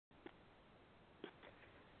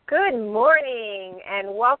Good morning,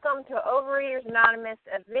 and welcome to Overeaters Anonymous,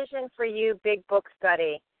 a Vision for You Big Book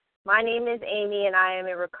Study. My name is Amy, and I am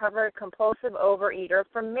a recovered compulsive overeater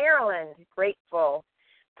from Maryland. Grateful.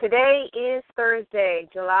 Today is Thursday,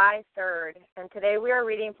 July 3rd, and today we are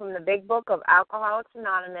reading from the Big Book of Alcoholics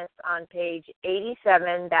Anonymous on page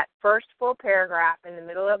 87, that first full paragraph in the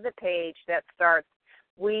middle of the page that starts,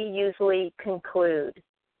 "We usually conclude."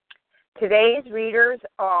 Today's readers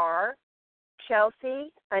are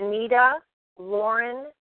Chelsea, Anita, Lauren,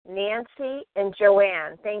 Nancy, and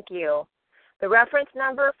Joanne. Thank you. The reference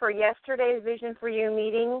number for yesterday's Vision for You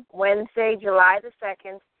meeting, Wednesday, July the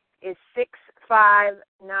 2nd, is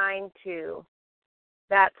 6592.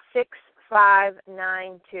 That's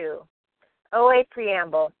 6592. OA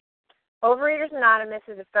Preamble. Overeaters Anonymous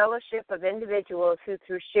is a fellowship of individuals who,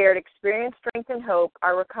 through shared experience, strength, and hope,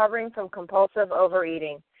 are recovering from compulsive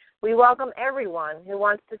overeating. We welcome everyone who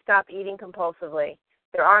wants to stop eating compulsively.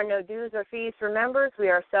 There are no dues or fees for members.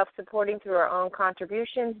 We are self-supporting through our own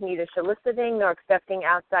contributions, neither soliciting nor accepting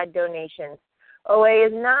outside donations. OA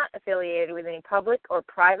is not affiliated with any public or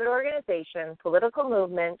private organization, political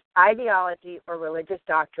movement, ideology, or religious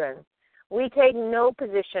doctrine. We take no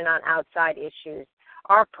position on outside issues.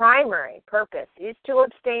 Our primary purpose is to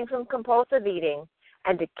abstain from compulsive eating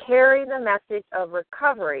and to carry the message of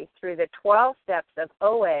recovery through the 12 steps of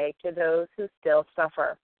OA to those who still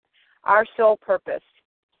suffer. Our sole purpose.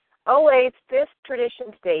 OA's fifth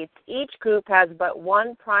tradition states each group has but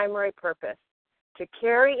one primary purpose, to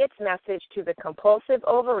carry its message to the compulsive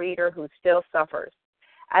overeater who still suffers.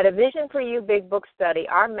 At a Vision for You Big Book Study,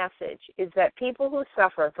 our message is that people who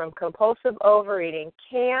suffer from compulsive overeating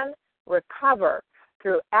can recover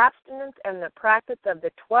through abstinence and the practice of the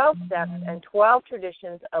 12 steps and 12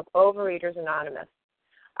 traditions of Overeaters Anonymous.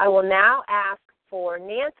 I will now ask for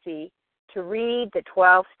Nancy to read the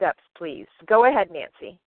 12 steps, please. Go ahead,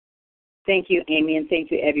 Nancy. Thank you, Amy, and thank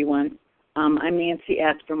you, everyone. I'm Nancy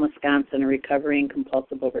S. from Wisconsin, a recovering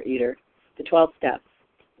compulsive overeater. The 12 steps.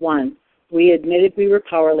 1. We admitted we were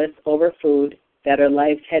powerless over food, that our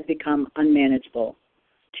lives had become unmanageable.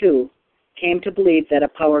 2. Came to believe that a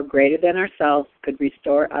power greater than ourselves could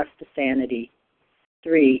restore us to sanity.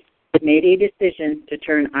 3. Made a decision to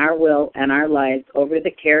turn our will and our lives over to the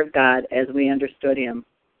care of God as we understood Him.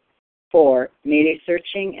 4. Made a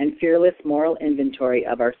searching and fearless moral inventory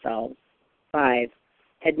of ourselves. 5.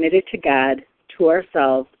 Admitted to God, to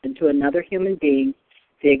ourselves, and to another human being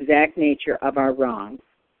the exact nature of our wrongs.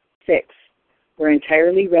 6. We're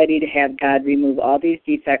entirely ready to have God remove all these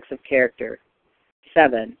defects of character.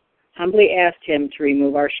 7. Humbly asked Him to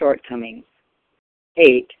remove our shortcomings.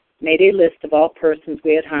 8. Made a list of all persons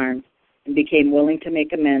we had harmed and became willing to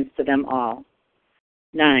make amends to them all.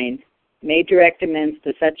 9. Made direct amends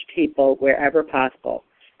to such people wherever possible,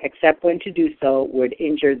 except when to do so would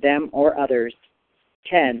injure them or others.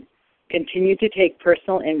 10. Continued to take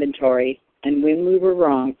personal inventory, and when we were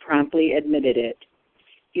wrong, promptly admitted it.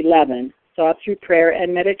 11. Sought through prayer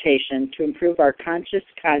and meditation to improve our conscious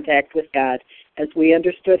contact with God as we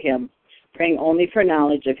understood Him, praying only for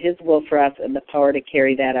knowledge of His will for us and the power to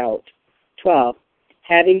carry that out. 12.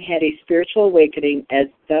 Having had a spiritual awakening as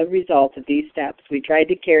the result of these steps, we tried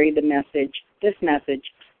to carry this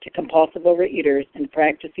message to compulsive overeaters and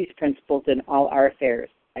practice these principles in all our affairs.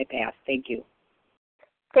 I pass. Thank you.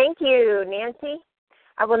 Thank you, Nancy.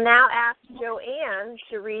 I will now ask Joanne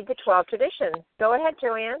to read the 12 traditions. Go ahead,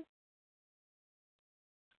 Joanne.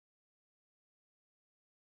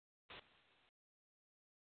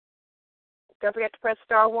 Don't forget to press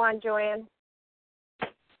star 1, Joanne.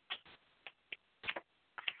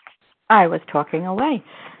 I was talking away.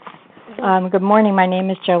 Good morning. My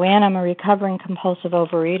name is Joanne. I'm a recovering compulsive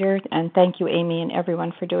overeater, and thank you, Amy, and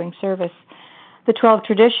everyone for doing service. The 12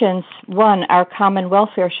 traditions. 1, our common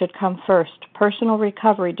welfare should come first. Personal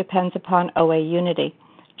recovery depends upon OA unity.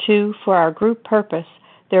 2, for our group purpose,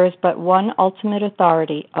 there is but one ultimate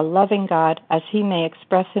authority, a loving God, as He may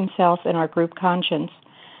express Himself in our group conscience.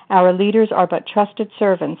 Our leaders are but trusted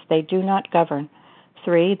servants. They do not govern.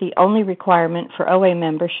 3, the only requirement for OA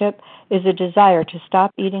membership is a desire to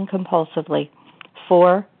stop eating compulsively.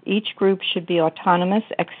 4, each group should be autonomous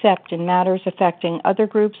except in matters affecting other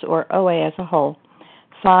groups or OA as a whole.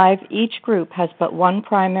 5, each group has but one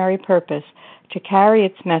primary purpose, to carry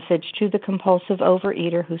its message to the compulsive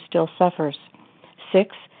overeater who still suffers.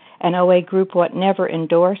 6, an OA group ought never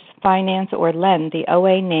endorse, finance, or lend the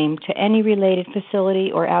OA name to any related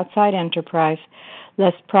facility or outside enterprise,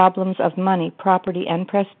 lest problems of money, property, and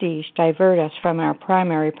prestige divert us from our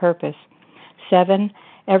primary purpose. 7,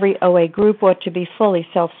 every OA group ought to be fully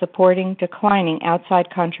self-supporting, declining outside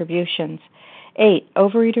contributions. 8,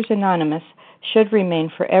 Overeaters Anonymous should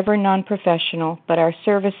remain forever non-professional, but our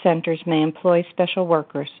service centers may employ special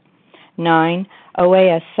workers. 9.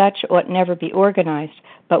 OA as such ought never be organized,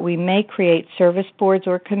 but we may create service boards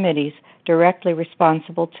or committees directly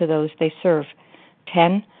responsible to those they serve.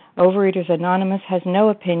 10. Overeaters Anonymous has no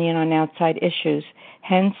opinion on outside issues.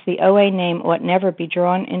 Hence, the OA name ought never be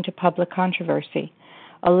drawn into public controversy.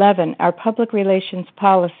 11. Our public relations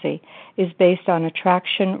policy is based on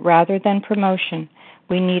attraction rather than promotion.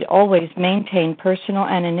 We need always maintain personal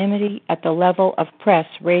anonymity at the level of press,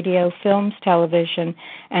 radio, films, television,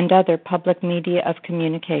 and other public media of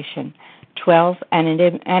communication. 12.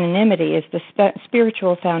 Anonymity is the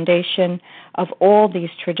spiritual foundation of all these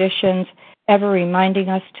traditions, ever reminding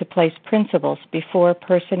us to place principles before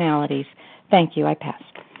personalities. Thank you. I pass.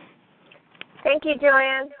 Thank you,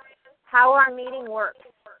 Joanne. How our meeting works.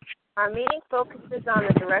 Our meeting focuses on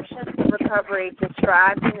the directions of recovery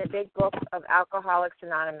described in the Big Book of Alcoholics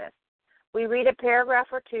Anonymous. We read a paragraph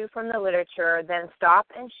or two from the literature, then stop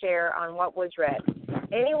and share on what was read.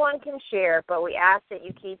 Anyone can share, but we ask that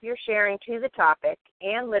you keep your sharing to the topic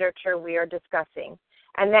and literature we are discussing,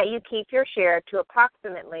 and that you keep your share to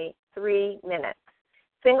approximately 3 minutes.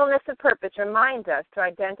 Singleness of purpose reminds us to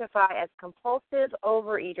identify as compulsive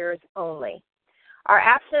overeaters only. Our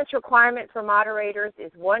abstinence requirement for moderators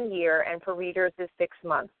is 1 year and for readers is 6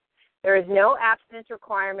 months. There is no abstinence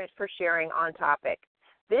requirement for sharing on topic.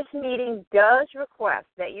 This meeting does request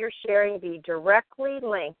that your sharing be directly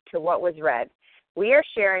linked to what was read. We are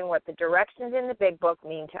sharing what the directions in the Big Book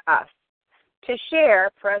mean to us. To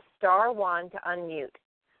share, press star 1 to unmute.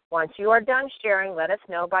 Once you are done sharing, let us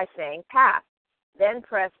know by saying pass. Then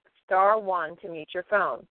press star 1 to mute your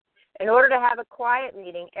phone. In order to have a quiet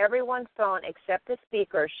meeting, everyone's phone except the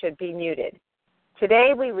speaker should be muted.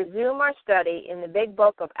 Today we resume our study in the Big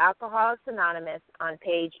Book of Alcoholics Anonymous on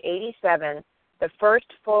page 87, the first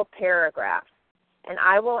full paragraph. And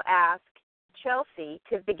I will ask Chelsea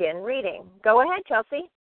to begin reading. Go ahead, Chelsea.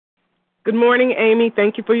 Good morning, Amy.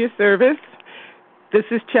 Thank you for your service. This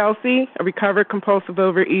is Chelsea, a recovered compulsive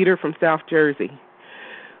overeater from South Jersey.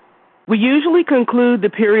 We usually conclude the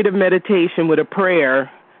period of meditation with a prayer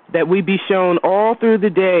that we be shown all through the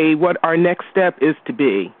day what our next step is to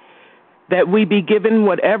be, that we be given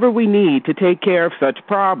whatever we need to take care of such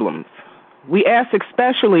problems. We ask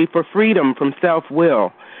especially for freedom from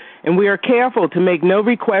self-will, and we are careful to make no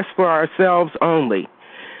requests for ourselves only.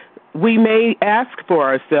 We may ask for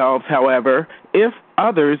ourselves, however, if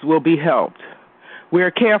others will be helped. We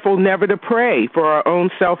are careful never to pray for our own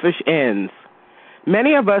selfish ends.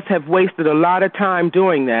 Many of us have wasted a lot of time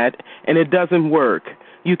doing that, and it doesn't work.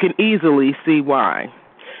 You can easily see why.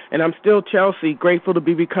 And I'm still, Chelsea, grateful to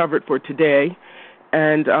be recovered for today.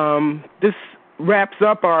 And this wraps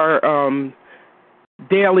up our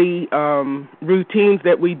daily routines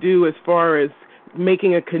that we do as far as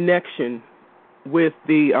making a connection with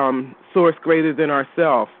the source greater than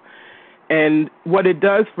ourselves. And what it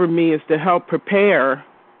does for me is to help prepare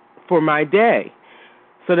for my day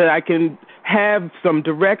so that I can have some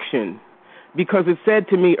direction. Because it said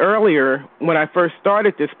to me earlier when I first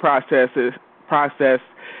started this process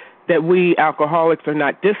that we alcoholics are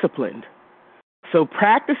not disciplined. So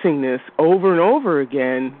practicing this over and over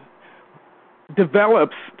again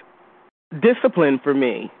develops discipline for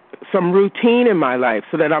me, some routine in my life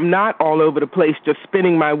so that I'm not all over the place just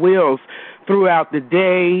spinning my wheels throughout the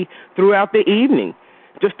day, throughout the evening,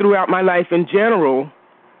 just throughout my life in general,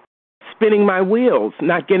 spinning my wheels,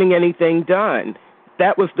 not getting anything done.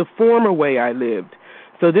 That was the former way I lived.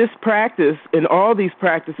 So this practice and all these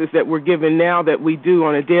practices that we're given now that we do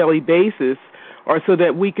on a daily basis are so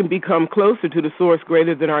that we can become closer to the source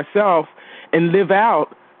greater than ourselves and live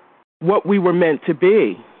out what we were meant to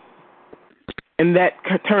be. And that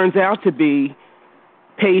turns out to be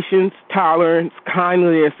patience, tolerance,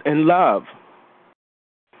 kindness, and love.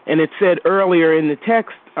 And it said earlier in the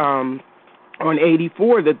text on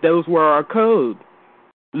 84 that those were our code.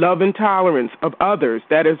 Love and tolerance of others,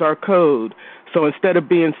 that is our code. So instead of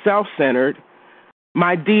being self-centered,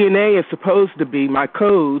 my DNA is supposed to be, my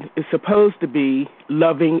code is supposed to be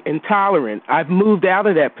loving and tolerant. I've moved out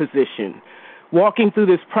of that position. Walking through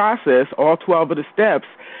this process, all 12 of the steps,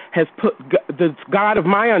 has put the God of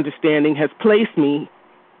my understanding has placed me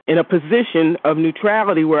in a position of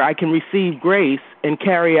neutrality where I can receive grace and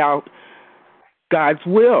carry out God's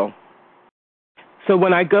will. So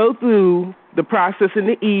when I go through the process in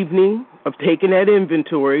the evening of taking that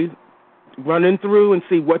inventory, running through and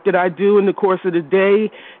see what did I do in the course of the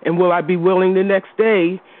day, and will I be willing the next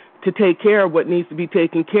day to take care of what needs to be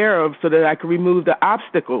taken care of so that I can remove the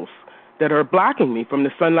obstacles that are blocking me from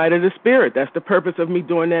the sunlight of the Spirit. That's the purpose of me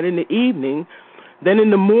doing that in the evening. Then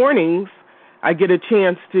in the mornings, I get a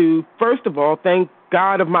chance to, first of all, thank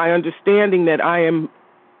God of my understanding that I am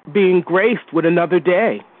being graced with another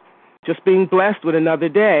day, just being blessed with another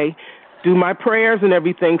day, do my prayers and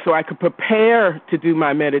everything so I could prepare to do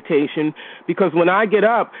my meditation, because when I get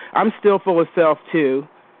up, I'm still full of self too.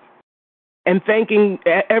 And thanking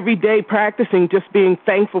every day, practicing just being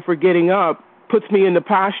thankful for getting up puts me in the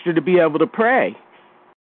posture to be able to pray.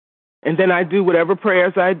 And then I do whatever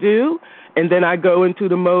prayers I do, and then I go into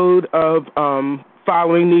the mode of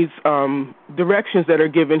following these directions that are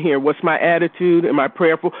given here. What's my attitude? Am I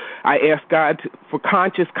prayerful? I ask God for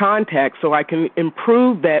conscious contact so I can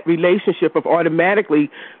improve that relationship of automatically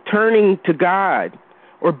turning to God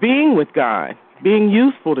or being with God, being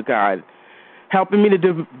useful to God, helping me to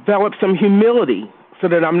develop some humility so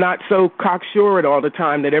that I'm not so cocksured all the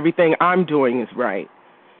time that everything I'm doing is right.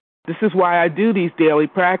 This is why I do these daily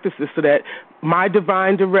practices, so that my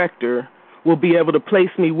divine director will be able to place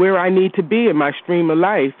me where I need to be in my stream of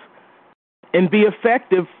life and be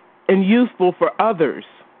effective and useful for others,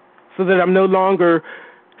 so that I'm no longer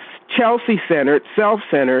Chelsea-centered,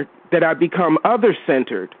 self-centered, that I become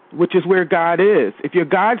other-centered, which is where God is. If you're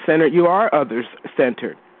God-centered, you are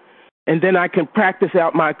others-centered. And then I can practice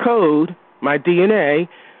out my code, my DNA,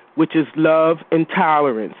 which is love and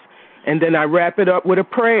tolerance. And then I wrap it up with a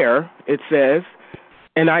prayer, it says,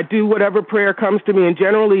 and I do whatever prayer comes to me. And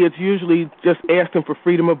generally, it's usually just asking for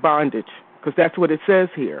freedom of bondage, because that's what it says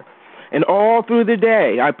here. And all through the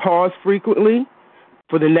day, I pause frequently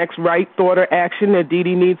for the next right thought or action that Dee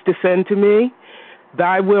Dee needs to send to me.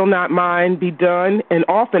 Thy will, not mine, be done. And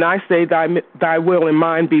often I say, thy will and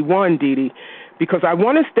mine be one, Dee Dee, because I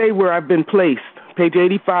want to stay where I've been placed. Page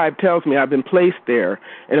 85 tells me I've been placed there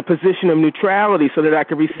in a position of neutrality so that I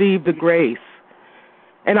can receive the grace.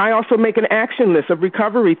 And I also make an action list of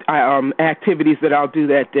recovery activities that I'll do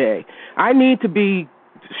that day. I need to be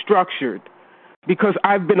structured because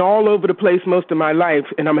I've been all over the place most of my life,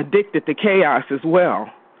 and I'm addicted to chaos as well.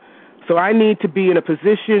 So I need to be in a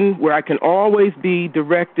position where I can always be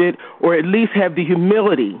directed, or at least have the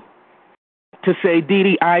humility to say, Dee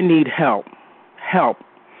Dee, I need help.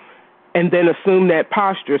 And then assume that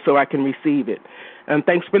posture so I can receive it. And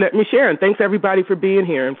thanks for letting me share, and thanks everybody for being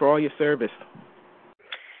here and for all your service.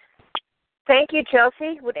 Thank you,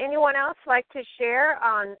 Chelsea. Would anyone else like to share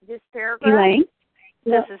on this paragraph? Elaine?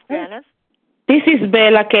 This is Janice. This is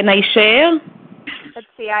Bella. Can I share? Let's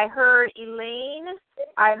see. I heard Elaine.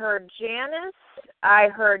 I heard Janice. I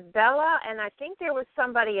heard Bella. And I think there was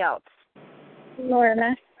somebody else.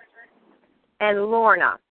 Lorna. And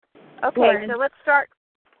Lorna. Okay, Lauren. So let's start.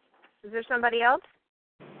 Is there somebody else?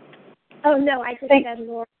 Oh, no, I just said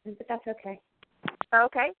Lauren, but that's okay.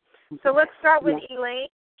 Okay. So let's start with Elaine,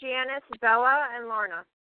 Janice, Bella, and Lorna.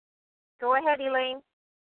 Go ahead, Elaine.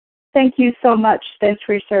 Thank you so much. Thanks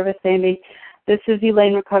for your service, Amy. This is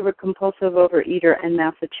Elaine, recovered compulsive overeater in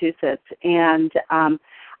Massachusetts. And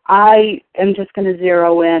I am just going to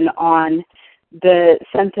zero in on the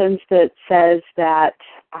sentence that says that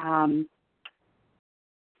I'm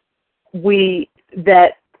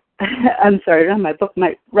sorry, I don't have my book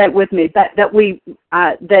right with me, but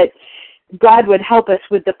that God would help us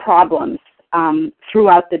with the problems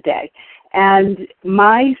throughout the day. And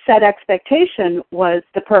my set expectation was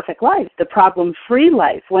the perfect life, the problem-free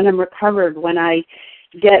life, when I'm recovered, when I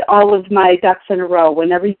get all of my ducks in a row,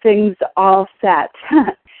 when everything's all set,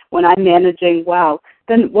 when I'm managing well,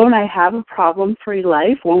 then won't I have a problem-free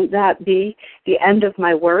life? Won't that be the end of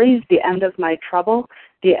my worries, the end of my trouble,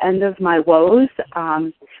 the end of my woes?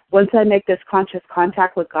 Once I make this conscious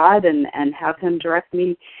contact with God and have Him direct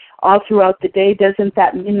me all throughout the day, doesn't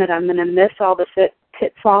that mean that I'm going to miss all the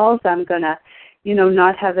pitfalls? I'm going to,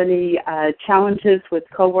 not have any challenges with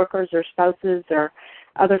coworkers or spouses or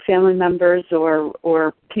other family members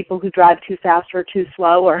or people who drive too fast or too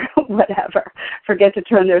slow or whatever, forget to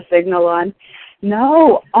turn their signal on.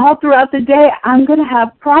 No, all throughout the day, I'm going to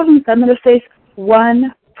have problems. I'm going to face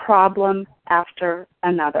one problem after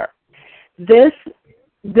another. This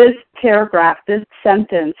paragraph, this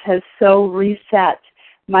sentence has so reset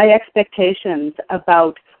my expectations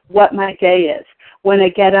about what my day is. When I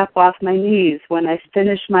get up off my knees, when I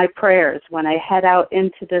finish my prayers, when I head out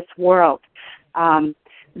into this world,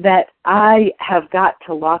 that I have got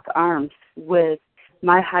to lock arms with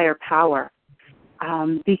my higher power,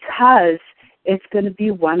 because it's going to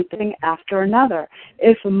be one thing after another.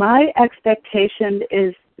 If my expectation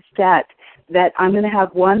is set that I'm going to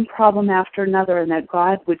have one problem after another and that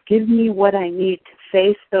God would give me what I need to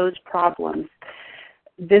face those problems,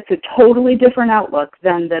 this is a totally different outlook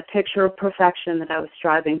than the picture of perfection that I was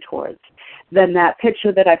striving towards, than that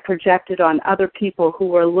picture that I projected on other people who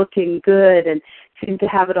were looking good and seemed to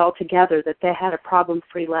have it all together, that they had a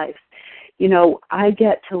problem-free life. You know, I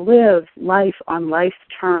get to live life on life's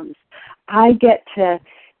terms. I get to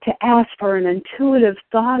ask for an intuitive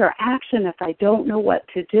thought or action if I don't know what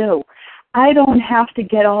to do. I don't have to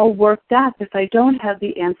get all worked up if I don't have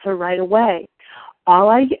the answer right away. All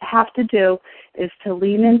I have to do is to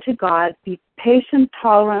lean into God, be patient,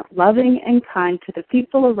 tolerant, loving, and kind to the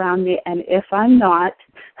people around me, and if I'm not,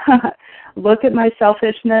 look at my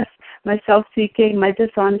selfishness, my self-seeking, my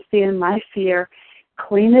dishonesty, and my fear,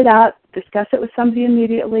 clean it up, discuss it with somebody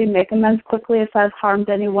immediately, make amends quickly if I've harmed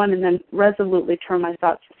anyone, and then resolutely turn my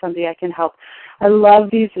thoughts to somebody I can help. I love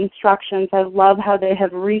these instructions. I love how they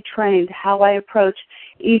have retrained how I approach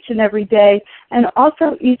each and every day and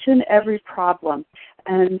also each and every problem.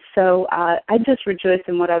 And so I just rejoice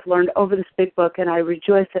in what I've learned over this big book, and I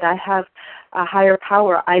rejoice that I have a higher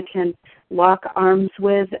power I can lock arms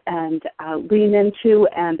with and lean into,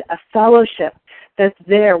 and a fellowship that's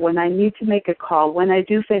there when I need to make a call, when I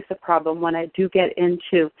do face a problem, when I do get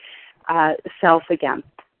into self again.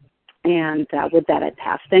 And with that, I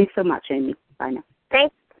pass. Thanks so much, Amy. Bye now.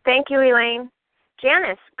 Thank you, Elaine.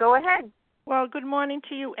 Janice, go ahead. Well, good morning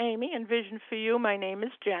to you, Amy, and Vision for You. My name is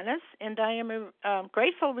Janice, and I am a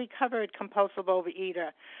grateful, recovered, compulsive overeater.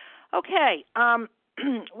 Okay,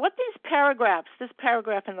 what this paragraph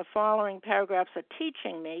and the following paragraphs are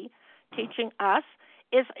teaching us,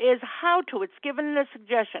 is how to, it's given a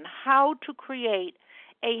suggestion, how to create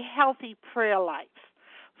a healthy prayer life.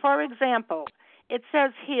 For example, it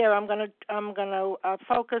says here, I'm going to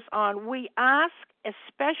focus on, we ask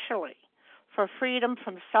especially for freedom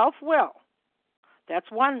from self-will. That's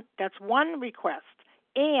one request.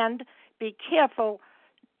 And be careful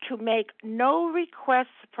to make no requests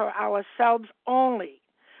for ourselves only.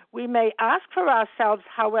 We may ask for ourselves,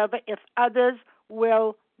 however, if others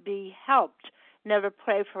will be helped. Never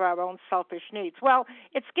pray for our own selfish needs. Well,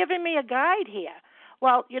 it's giving me a guide here.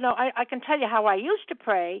 Well, you know, I can tell you how I used to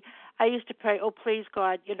pray. I used to pray, oh, please,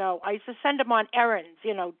 God, you know, I used to send them on errands,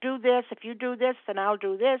 you know, do this. If you do this, then I'll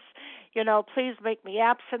do this. You know, please make me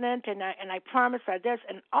abstinent, and I promise I this.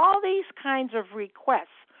 And all these kinds of requests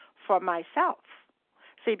for myself.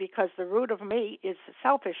 See, because the root of me is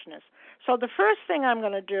selfishness. So the first thing I'm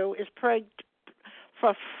going to do is pray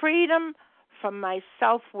for freedom from my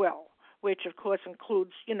self-will, which, of course,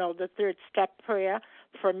 includes, you know, the third step prayer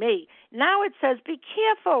for me. Now it says, be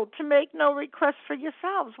careful to make no requests for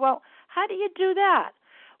yourselves. Well, how do you do that?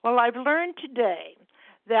 Well, I've learned today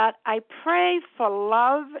that I pray for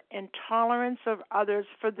love and tolerance of others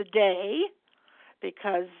for the day,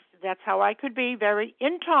 because that's how I could be very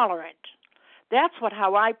intolerant. That's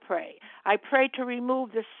how I pray. I pray to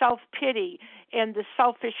remove the self-pity and the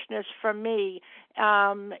selfishness from me,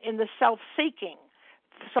 and the self-seeking,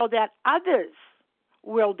 so that others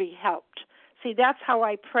will be helped. See, that's how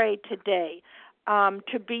I pray today,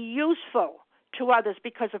 to be useful to others,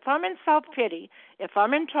 because if I'm in self-pity, if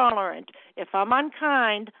I'm intolerant, if I'm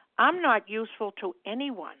unkind, I'm not useful to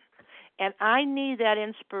anyone. And I need that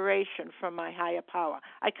inspiration from my higher power.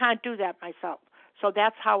 I can't do that myself. So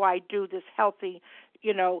that's how I do this healthy,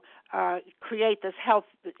 you know, create this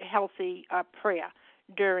healthy prayer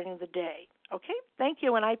during the day. Okay? Thank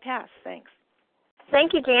you, and I pass. Thanks.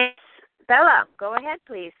 Thank you, Janice. Bella, go ahead,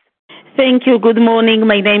 please. Thank you. Good morning.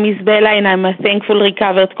 My name is Bella, and I'm a thankful,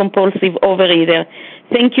 recovered, compulsive overeater.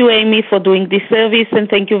 Thank you, Amy, for doing this service, and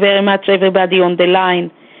thank you very much, everybody on the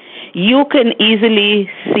line. You can easily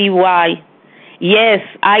see why. Yes,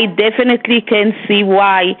 I definitely can see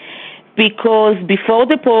why, because before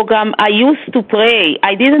the program, I used to pray.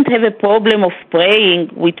 I didn't have a problem of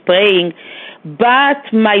praying,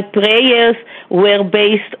 but my prayers were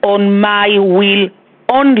based on my will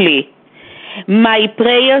only. My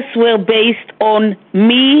prayers were based on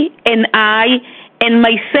me and I and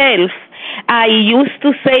myself. I used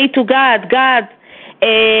to say to God,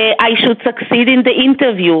 I should succeed in the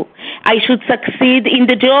interview. I should succeed in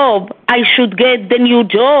the job. I should get the new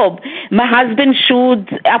job. My husband should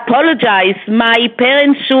apologize. My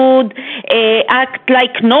parents should act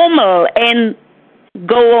like normal and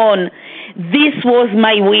go on. This was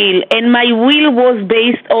my will, and my will was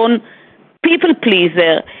based on people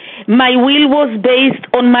pleaser. My will was based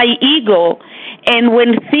on my ego, and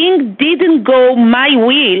when things didn't go my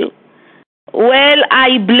will, well,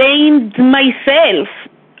 I blamed myself.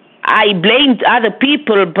 I blamed other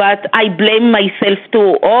people, but I blame myself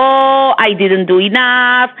too. Oh, I didn't do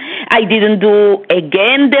enough. I didn't do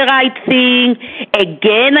again the right thing.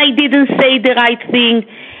 Again, I didn't say the right thing.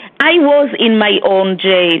 I was in my own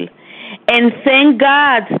jail. And thank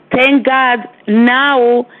God,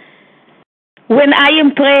 now when I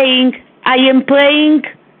am praying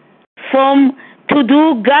from to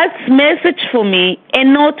do God's message for me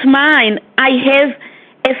and not mine. I have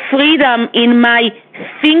a freedom in my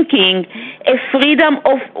thinking, a freedom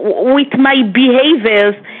with my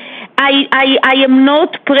behaviors. I am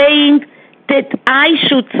not praying that I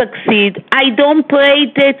should succeed. I don't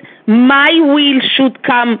pray that my will should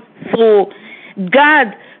come through.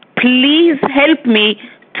 God, please help me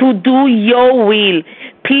to do your will.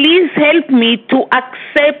 Please help me to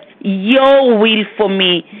accept your will for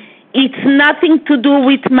me. It's nothing to do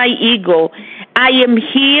with my ego. I am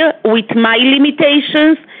here with my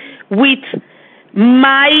limitations, with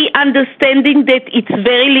my understanding that it's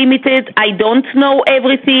very limited. I don't know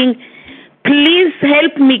everything. Please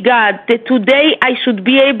help me, God, that today I should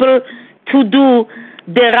be able to do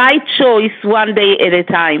the right choice one day at a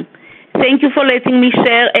time. Thank you for letting me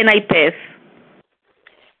share, and I pass.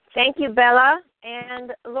 Thank you, Bella.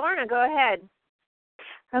 And Lorna, go ahead.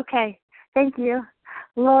 Okay, thank you.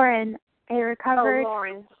 Lauren, a recovered... Oh,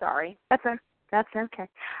 Lauren, sorry. That's okay.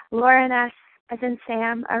 Lauren S., as in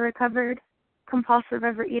Sam, a recovered compulsive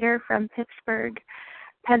overeater from Pittsburgh,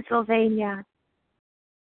 Pennsylvania.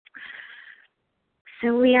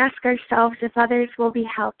 So we ask ourselves if others will be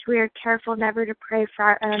helped. We are careful never to pray for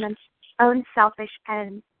our own selfish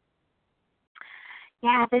ends.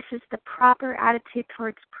 Yeah, this is the proper attitude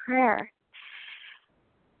towards prayer.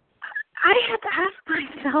 I had to ask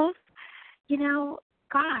myself,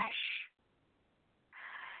 gosh,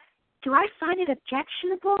 do I find it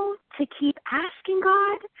objectionable to keep asking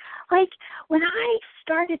God? Like, when I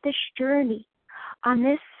started this journey on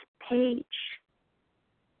this page,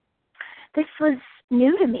 this was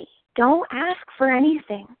new to me. Don't ask for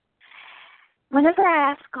anything. Whenever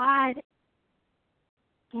I ask God,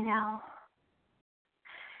 God,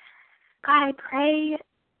 I pray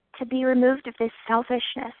to be removed of this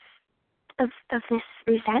selfishness, of this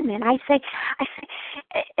resentment. I say,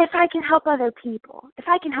 if I can help other people, if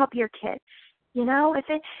I can help your kids,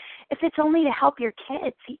 if it's only to help your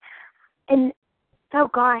kids. And oh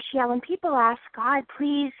gosh, yeah, when people ask God,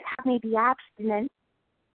 please have me be abstinent,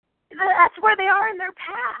 that's where they are in their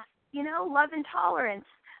path, love and tolerance.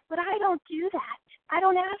 But I don't do that. I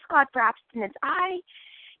don't ask God for abstinence.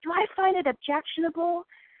 Do I find it objectionable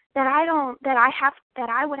that I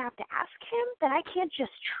would have to ask him, that I can't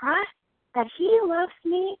just trust that he loves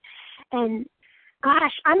me, and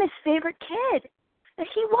gosh, I'm his favorite kid, that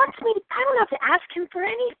he wants me. I don't have to ask him for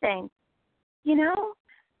anything.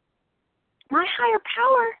 My higher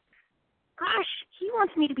power, gosh, he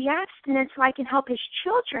wants me to be abstinent so I can help his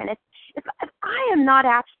children. If I am not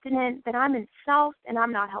abstinent, then I'm in self and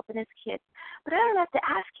I'm not helping his kids. But I don't have to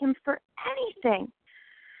ask him for anything.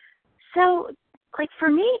 So, for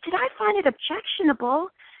me, did I find it objectionable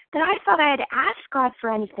that I thought I had to ask God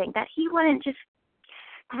for anything, that he wouldn't just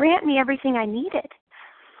grant me everything I needed?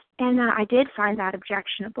 And I did find that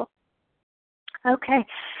objectionable. Okay.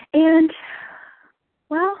 And,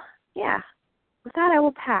 well, yeah. With that, I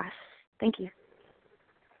will pass. Thank you.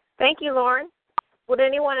 Thank you, Lauren. Would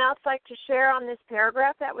anyone else like to share on this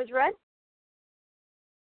paragraph that was read?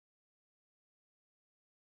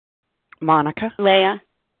 Monica. Leah.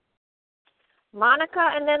 Monica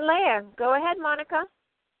and then Leah. Go ahead, Monica.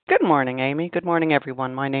 Good morning, Amy. Good morning,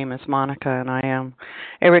 everyone. My name is Monica, and I am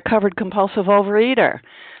a recovered compulsive overeater.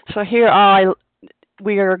 So here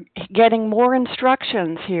we are getting more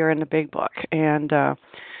instructions here in the Big Book, and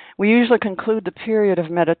we usually conclude the period of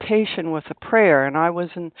meditation with a prayer, and I was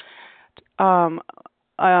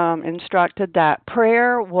instructed that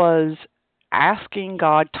prayer was asking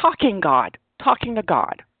God, talking to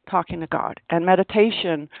God, and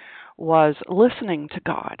meditation was listening to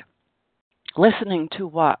God, listening to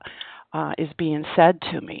what is being said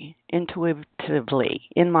to me intuitively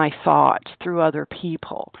in my thoughts through other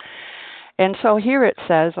people. And so here it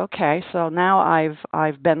says, okay, so now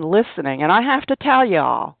I've been listening, and I have to tell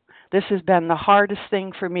y'all, this has been the hardest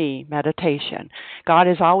thing for me, meditation. God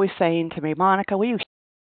is always saying to me, Monica, will you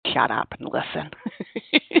shut up and listen?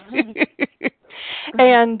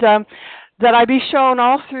 And that I be shown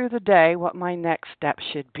all through the day what my next step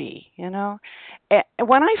should be,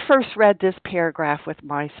 When I first read this paragraph with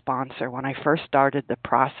my sponsor, when I first started the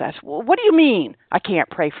process, well, what do you mean I can't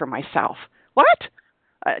pray for myself? What?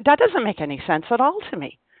 That doesn't make any sense at all to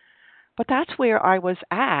me. But that's where I was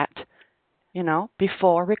at,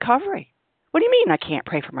 before recovery. What do you mean I can't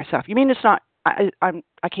pray for myself? You mean it's not, I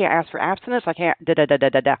can't ask for abstinence? I can't,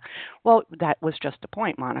 da-da-da-da-da-da. Well, that was just the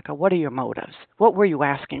point, Monica. What are your motives? What were you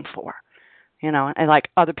asking for? And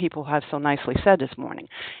like other people have so nicely said this morning,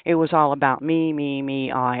 it was all about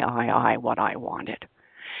me, I, what I wanted.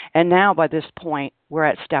 And now by this point, we're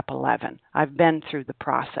at step 11. I've been through the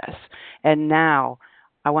process. And now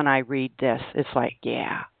when I read this, it's like,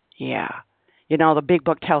 yeah. You know, the big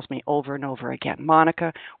book tells me over and over again,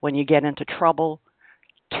 Monica, when you get into trouble,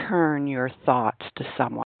 turn your thoughts to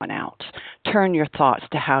someone else. Turn your thoughts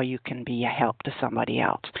to how you can be a help to somebody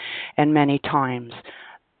else. And many times,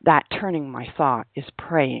 that turning my thought is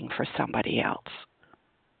praying for somebody else.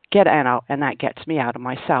 And that gets me out of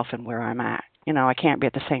myself and where I'm at. You know, I can't be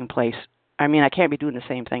at the same place. I mean, I can't be doing the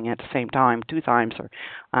same thing at the same time 2 times, or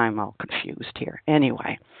I'm all confused here.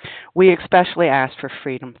 Anyway, we especially ask for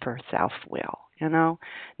freedom for self-will, you know.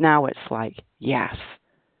 Now it's like, yes,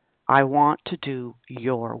 I want to do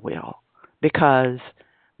your will, because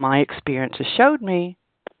my experience has showed me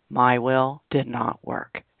my will did not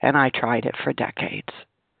work, and I tried it for decades.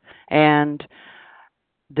 And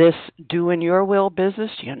this doing your will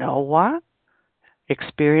business, you know what?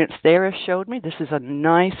 Experience there has showed me this is a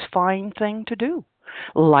nice, fine thing to do.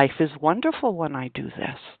 Life is wonderful when I do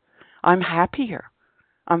this. I'm happier.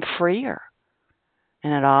 I'm freer.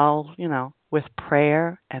 And it all, you know, with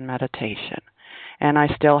prayer and meditation. And I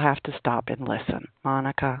still have to stop and listen.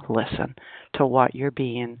 Monica, listen to what you're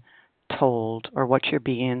being told or what you're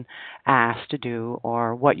being asked to do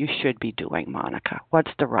or what you should be doing, Monica.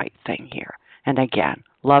 What's the right thing here? And again,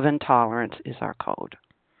 love and tolerance is our code.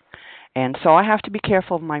 And so I have to be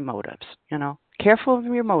careful of my motives, you know. Careful of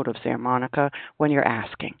your motives there, Monica, when you're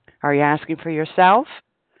asking. Are you asking for yourself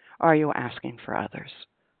or are you asking for others?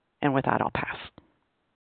 And with that, I'll pass.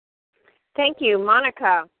 Thank you,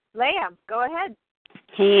 Monica. Leah, go ahead.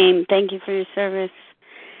 Hey, Aim, thank you for your service.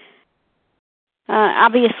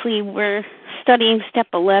 Obviously, we're studying Step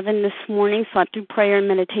 11 this morning, sought through prayer and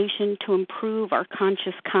meditation to improve our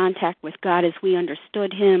conscious contact with God as we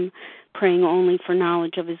understood Him, praying only for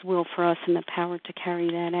knowledge of His will for us and the power to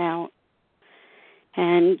carry that out.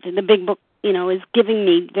 And the big book, you know, is giving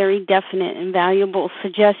me very definite and valuable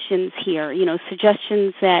suggestions here, you know,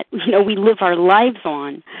 suggestions that, you know, we live our lives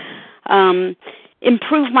on.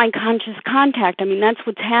 Improve my conscious contact. I mean, that's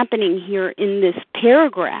what's happening here in this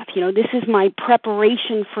paragraph. You know, this is my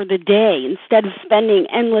preparation for the day. Instead of spending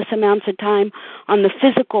endless amounts of time on the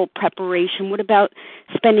physical preparation, what about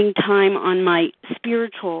spending time on my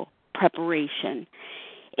spiritual preparation?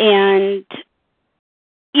 And,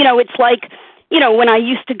 you know, it's like, you know, when I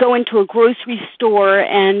used to go into a grocery store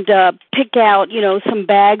and pick out, you know, some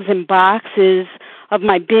bags and boxes of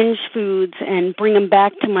my binge foods and bring them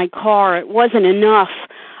back to my car, it wasn't enough,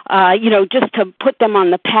 you know, just to put them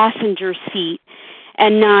on the passenger seat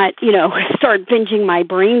and not, you know, start binging my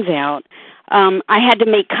brains out. I had to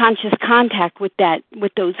make conscious contact with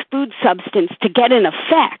those food substances to get an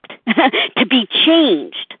effect, to be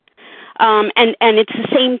changed. And it's the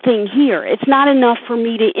same thing here. It's not enough for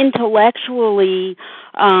me to intellectually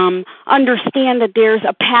understand that there's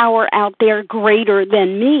a power out there greater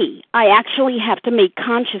than me. I actually have to make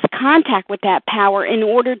conscious contact with that power in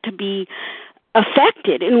order to be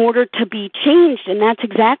affected, in order to be changed, and that's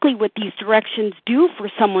exactly what these directions do for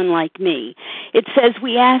someone like me. It says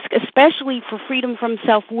we ask especially for freedom from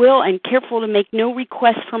self-will and careful to make no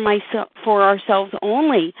requests for ourselves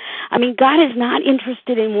only. I mean, God is not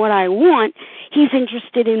interested in what I want. He's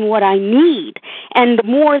interested in what I need. And the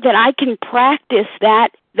more that I can practice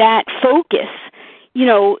that focus, you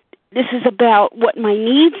know, this is about what my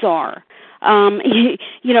needs are.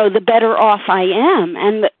 You know, the better off I am.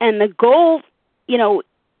 And the goal, you know,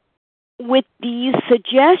 with these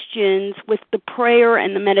suggestions, with the prayer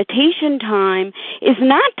and the meditation time, is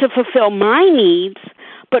not to fulfill my needs,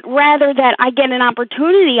 but rather that I get an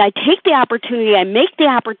opportunity, I take the opportunity, I make the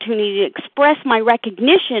opportunity to express my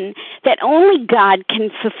recognition that only God can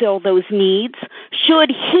fulfill those needs, should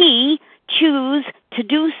He choose to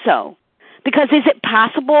do so. Because is it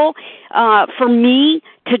possible for me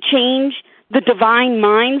to change the divine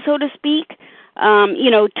mind, so to speak? You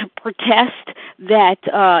know, to protest that,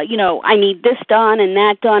 you know, I need this done and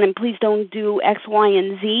that done, and please don't do X, Y,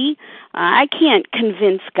 and Z. I can't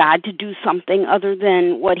convince God to do something other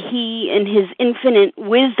than what He, in His infinite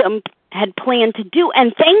wisdom, had planned to do,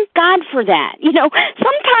 and thank God for that. You know,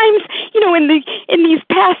 sometimes, you know, in these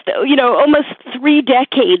past, you know, almost 3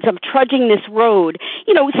 decades of trudging this road,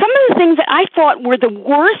 you know, some of the things that I thought were the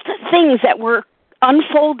worst things that were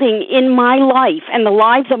unfolding in my life and the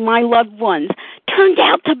lives of my loved ones turned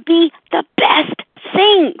out to be the best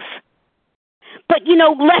things. But, you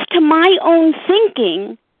know, left to my own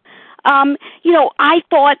thinking, you know, I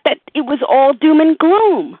thought that it was all doom and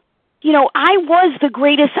gloom. You know, I was the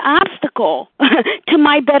greatest obstacle to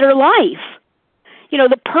my better life. You know,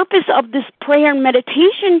 the purpose of this prayer and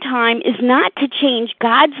meditation time is not to change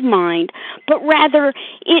God's mind, but rather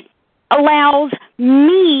it allows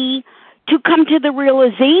me to come to the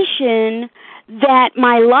realization that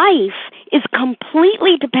my life is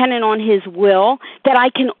completely dependent on His will, that I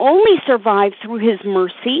can only survive through His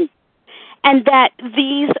mercy, and that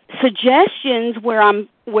these suggestions where I'm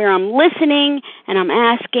listening and I'm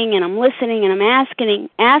asking and I'm listening and I'm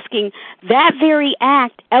asking, that very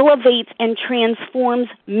act elevates and transforms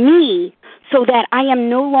me so that I am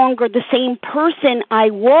no longer the same person I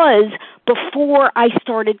was before I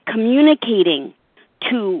started communicating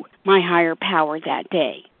to my higher power that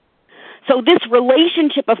day. So this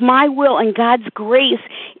relationship of my will and God's grace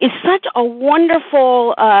is such a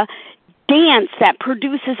wonderful dance that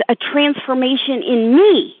produces a transformation in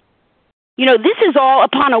me. You know, this is all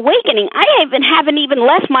upon awakening. I haven't even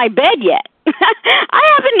left my bed yet. I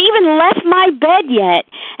haven't even left my bed yet,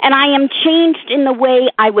 and I am changed in the way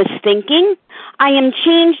I was thinking. I am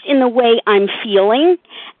changed in the way I'm feeling,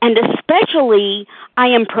 and especially I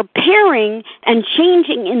am preparing and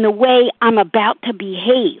changing in the way I'm about to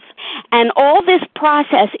behave. And all this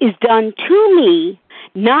process is done to me,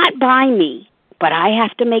 not by me, but I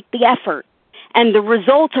have to make the effort. And the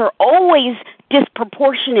results are always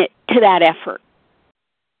disproportionate to that effort.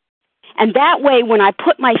 And that way, when I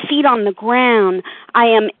put my feet on the ground, I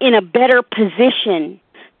am in a better position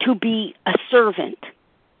to be a servant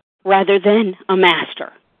rather than a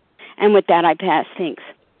master. And with that, I pass. Thanks.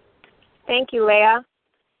 Thank you, Leah.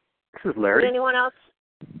 This is Larry. Is anyone else?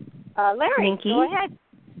 Larry, Nikki? Go ahead.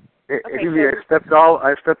 I stepped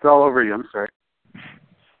all over you. I'm sorry.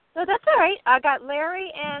 No, that's all right. I got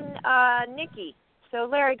Larry and Nikki. So,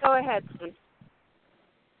 Larry, go ahead, please.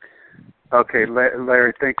 Okay,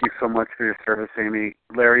 Larry, thank you so much for your service, Amy.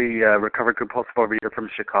 Larry, recovered compulsive overeater from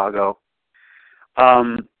Chicago.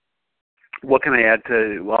 What can I add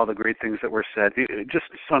to all the great things that were said? Just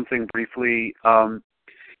something briefly.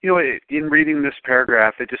 In reading this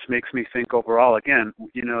paragraph, it just makes me think overall, again,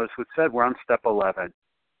 as was said, we're on step 11.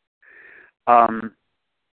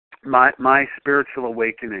 My spiritual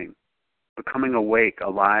awakening, becoming awake,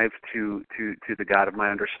 alive to the God of my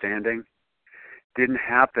understanding, didn't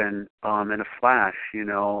happen in a flash,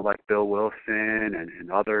 like Bill Wilson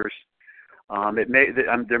and others.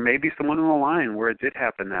 There may be someone on the line where it did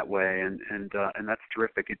happen that way, and that's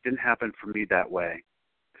terrific. It didn't happen for me that way.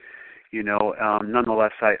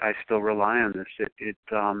 Nonetheless, I still rely on this.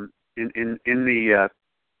 On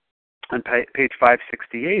page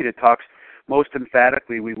 568, it talks most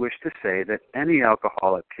emphatically. We wish to say that any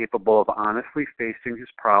alcoholic capable of honestly facing his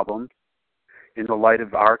problems in the light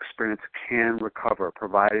of our experience can recover,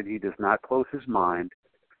 provided he does not close his mind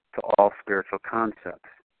to all spiritual concepts.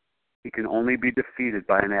 He can only be defeated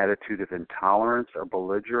by an attitude of intolerance or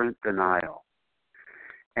belligerent denial.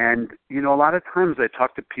 And, a lot of times I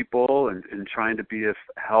talk to people and trying to be of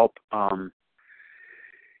help, and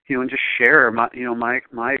just share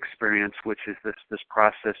my experience, which is this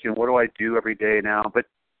process. What do I do every day now? But,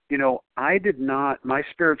 I did not, my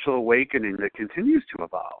spiritual awakening that continues to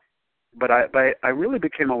evolve, but I really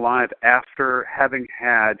became alive after having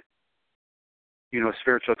had, a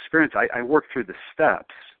spiritual experience. I worked through the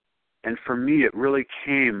steps. And for me, it really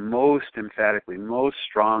came most emphatically, most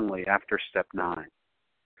strongly after step 9.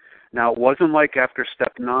 Now, it wasn't like after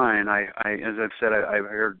step 9, as I've said, I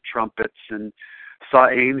heard trumpets and saw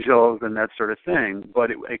angels and that sort of thing, but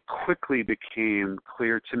it quickly became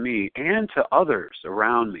clear to me and to others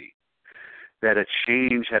around me that a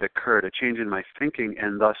change had occurred, a change in my thinking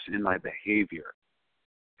and thus in my behavior.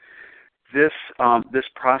 This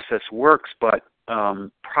process works, but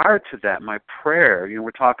prior to that, my prayer,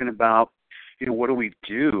 we're talking about, what do we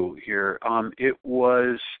do here? It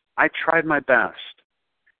was, I tried my best.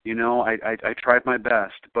 I tried my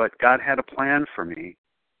best, but God had a plan for me.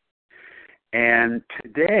 And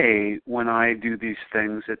today, when I do these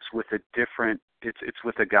things, it's with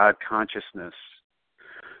a God consciousness.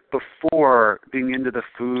 Before being into the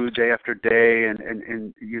food day after day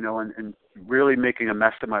and really making a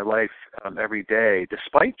mess of my life every day,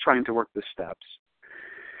 despite trying to work the steps,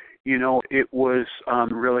 it was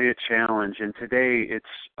really a challenge. And today it's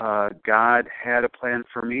God had a plan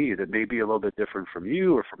for me that may be a little bit different from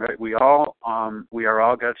you or from we are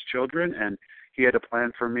all God's children, and He had a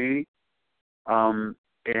plan for me. And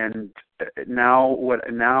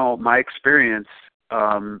now my experience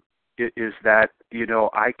is that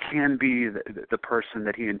I can be the person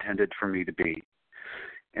that He intended for me to be.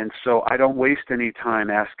 And so I don't waste any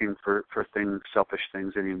time asking for things, selfish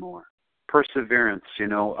things anymore. Perseverance,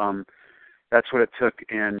 that's what it took.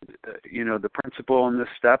 And, the principle in this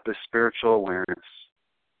step is spiritual awareness.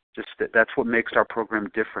 Just that's what makes our program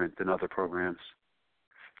different than other programs.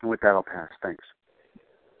 And with that, I'll pass. Thanks.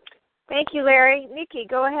 Thank you, Larry. Nikki,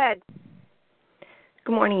 go ahead.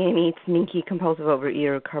 Good morning, Amy. It's Nikki, compulsive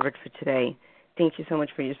overeater, recovered for today. thank you so much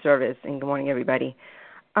for your service, and good morning, everybody.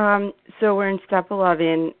 So we're in step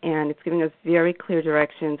 11, and it's giving us very clear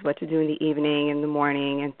directions what to do in the evening, in the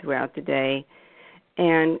morning, and throughout the day,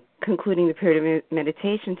 and concluding the period of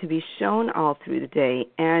meditation to be shown all through the day.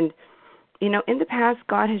 And, you know, in the past,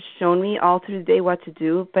 God has shown me all through the day what to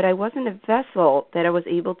do, but I wasn't a vessel that I was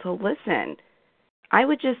able to listen. I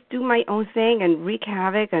would just do my own thing and wreak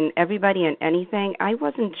havoc on everybody and anything. I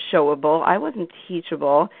wasn't showable. I wasn't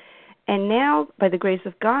teachable. And now, by the grace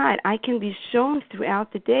of God, I can be shown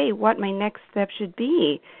throughout the day what my next step should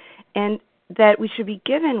be, and that we should be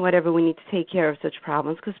given whatever we need to take care of such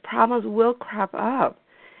problems, because problems will crop up.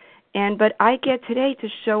 But I get today to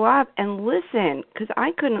show up and listen, because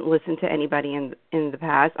I couldn't listen to anybody in the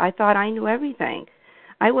past. I thought I knew everything.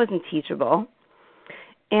 I wasn't teachable.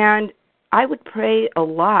 And I would pray a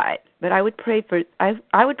lot, but I would pray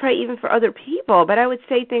I would pray even for other people, but I would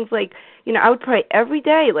say things like, you know, I would pray every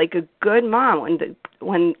day like a good mom.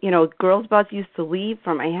 When you know, girls' bus used to leave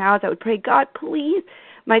from my house, I would pray, God, please,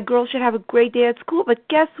 my girl should have a great day at school. But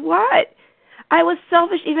guess what? I was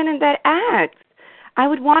selfish even in that act. I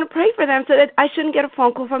would want to pray for them so that I shouldn't get a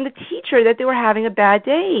phone call from the teacher that they were having a bad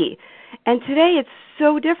day. And today it's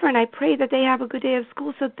so different. I pray that they have a good day of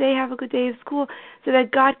school so they have a good day of school so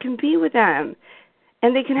that God can be with them.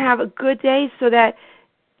 And they can have a good day so that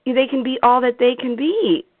they can be all that they can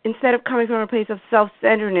be instead of coming from a place of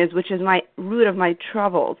self-centeredness, which is my root of my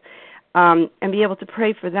troubles, and be able to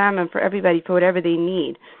pray for them and for everybody for whatever they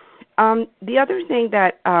need. The other thing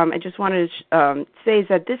that I just wanted to say is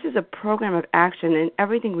that this is a program of action, and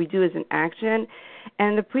everything we do is an action.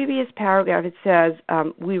 And in the previous paragraph, it says,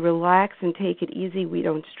 we relax and take it easy, we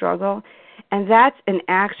don't struggle. And that's an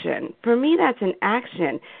action. For me, that's an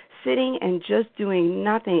action, sitting and just doing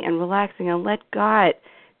nothing and relaxing and let God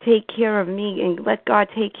take care of me and let God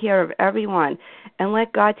take care of everyone and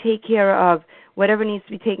let God take care of whatever needs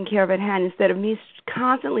to be taken care of at hand instead of me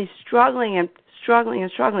constantly struggling,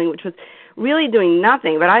 which was really doing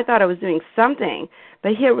nothing, but I thought I was doing something.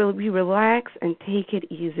 But here we relax and take it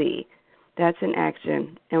easy. That's an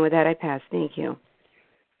action. And with that, I pass. Thank you.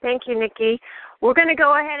 Thank you, Nikki. We're going to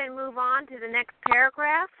go ahead and move on to the next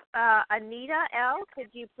paragraph. Anita L., could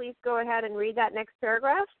you please go ahead and read that next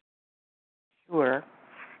paragraph? Sure.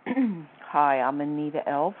 Hi, I'm Anita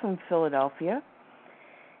L. from Philadelphia.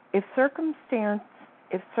 If circumstances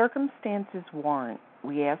warrant,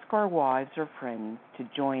 we ask our wives or friends to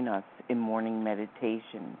join us in morning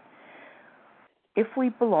meditation. If we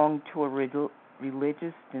belong to a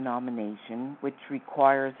religious denomination which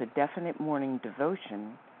requires a definite morning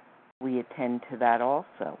devotion, we attend to that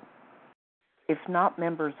also. If not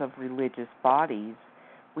members of religious bodies,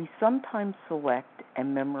 we sometimes select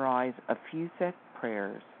and memorize a few set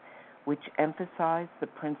prayers which emphasize the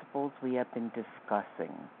principles we have been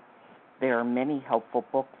discussing. There are many helpful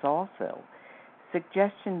books also.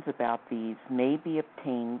 Suggestions about these may be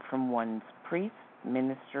obtained from one's priest,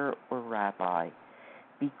 minister, or rabbi.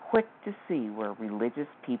 Be quick to see where religious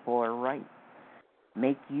people are right.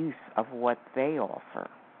 Make use of what they offer.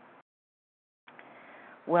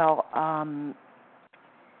 Well,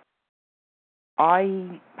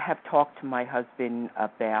 I have talked to my husband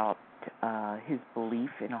about his belief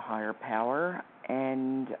in a higher power,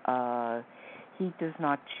 and he does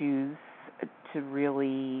not choose to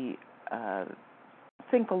really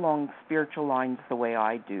think along spiritual lines the way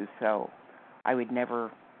I do, so I would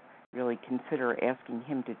never really consider asking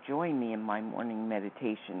him to join me in my morning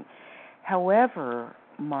meditation. However,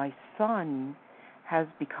 my son has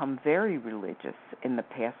become very religious in the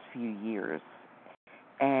past few years,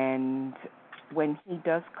 and when he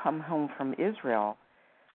does come home from Israel,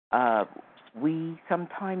 we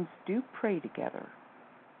sometimes do pray together,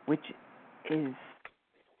 which is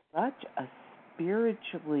such a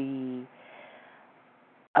spiritually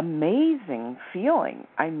amazing feeling.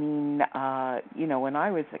 I mean, when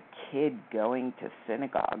I was a kid going to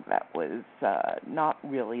synagogue, that was not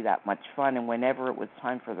really that much fun, and whenever it was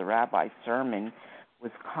time for the rabbi's sermon,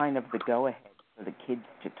 was kind of the go-ahead for the kids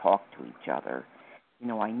to talk to each other.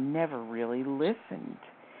 I never really listened.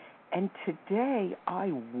 And today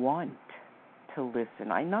I want to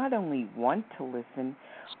listen. I not only want to listen,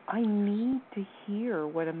 I need to hear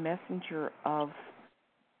what a messenger of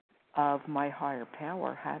my higher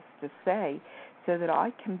power has to say so that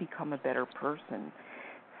I can become a better person.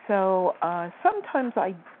 So sometimes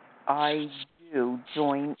I do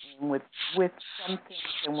join in with something,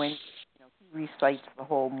 and when he recites the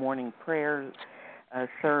whole morning prayer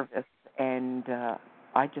service, and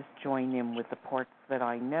I just join in with the parts that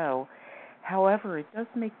I know. However, it does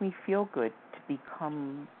make me feel good to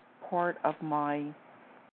become part of my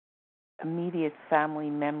immediate family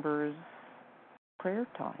members' prayer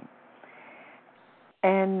time.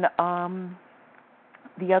 And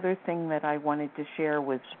the other thing that I wanted to share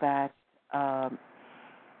was that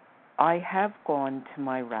I have gone to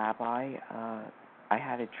my rabbi. I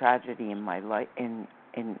had a tragedy in my life, in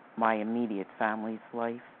my immediate family's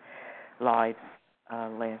lives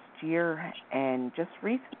last year, and just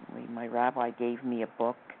recently my rabbi gave me a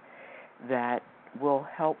book that will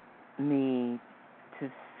help me to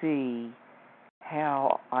see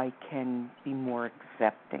how I can be more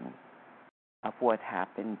accepting of what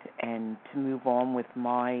happened and to move on with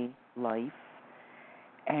my life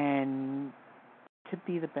and to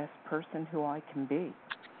be the best person who I can be.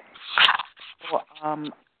 So,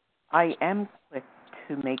 I am quick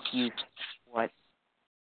to make use of what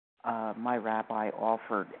my rabbi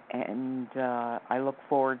offered, and I look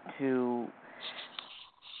forward to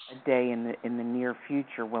a day in the near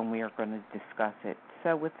future when we are going to discuss it.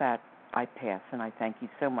 So with that, I pass, and I thank you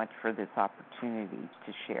so much for this opportunity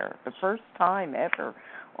to share. The first time ever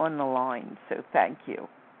on the line, so thank you.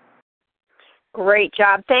 Great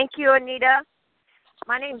job. Thank you, Anita.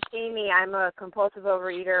 My name's Amy. I'm a compulsive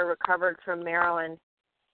overeater, recovered from Maryland.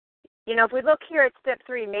 You know, if we look here at step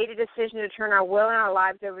 3, made a decision to turn our will and our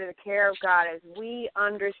lives over to the care of God as we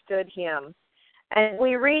understood Him. And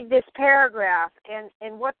we read this paragraph,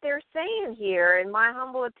 and what they're saying here, in my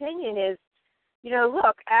humble opinion, is, you know,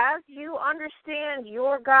 look, as you understand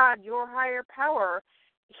your God, your higher power,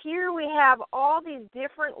 here we have all these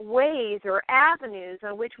different ways or avenues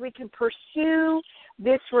on which we can pursue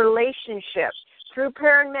this relationship through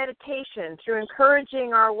prayer and meditation, through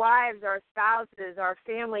encouraging our wives, our spouses, our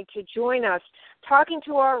family to join us, talking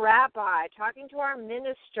to our rabbi, talking to our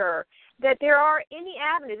minister, that there are any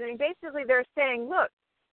avenues. I mean, basically they're saying, look,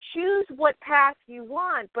 choose what path you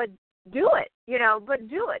want, but do it, but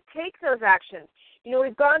do it. Take those actions. You know,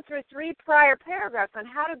 we've gone through 3 prior paragraphs on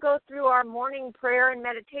how to go through our morning prayer and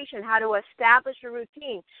meditation, how to establish a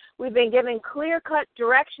routine. We've been given clear-cut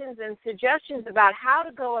directions and suggestions about how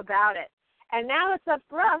to go about it. And now it's up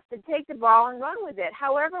for us to take the ball and run with it,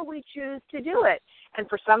 however we choose to do it. And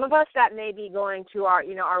for some of us, that may be going to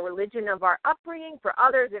our religion of our upbringing. For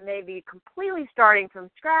others, it may be completely starting from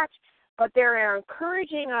scratch. But they're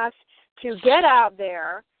encouraging us to get out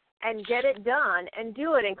there and get it done and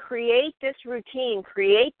do it and create this routine,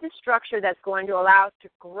 create this structure that's going to allow us to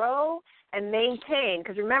grow and maintain.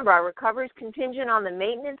 Because remember, our recovery is contingent on the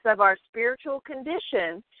maintenance of our spiritual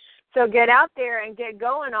condition. So get out there and get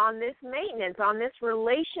going on this maintenance, on this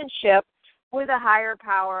relationship with a higher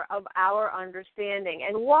power of our understanding.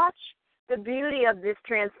 And watch the beauty of this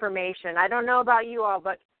transformation. I don't know about you all,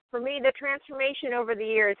 but for me, the transformation over the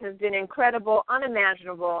years has been incredible,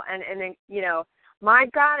 unimaginable, and my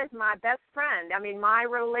God is my best friend. I mean, my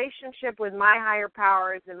relationship with my higher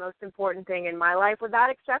power is the most important thing in my life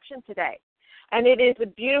without exception today. And it is a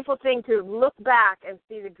beautiful thing to look back and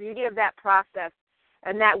see the beauty of that process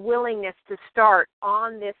and that willingness to start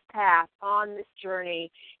on this path, on this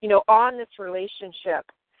journey, on this relationship.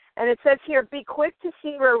 And it says here, be quick to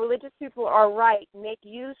see where religious people are right, make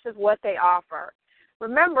use of what they offer.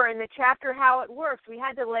 Remember, in the chapter How It Works, we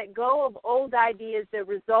had to let go of old ideas. The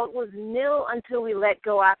result was nil until we let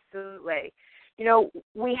go absolutely.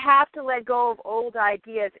 We have to let go of old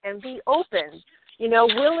ideas and be open,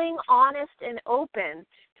 willing, honest, and open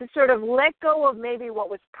to sort of let go of maybe what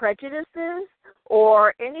was prejudices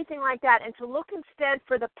or anything like that, and to look instead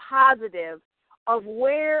for the positive of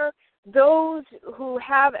where those who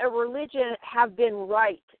have a religion have been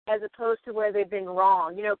right as opposed to where they've been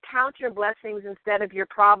wrong. Count your blessings instead of your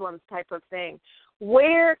problems type of thing.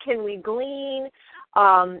 Where can we glean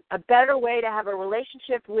a better way to have a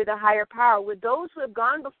relationship with a higher power, with those who have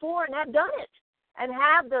gone before and have done it and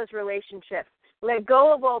have those relationships? Let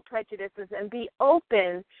go of old prejudices and be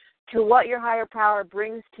open to what your higher power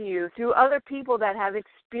brings to you through other people that have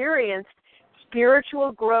experienced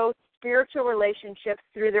spiritual growth, spiritual relationships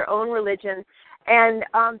through their own religion and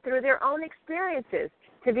through their own experiences.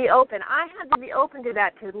 To be open. I had to be open to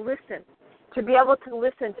that, to listen, to be able to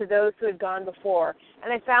listen to those who had gone before.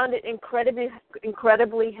 And I found it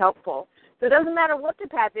incredibly helpful. So it doesn't matter what the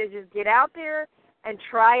path is, just get out there and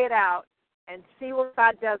try it out and see what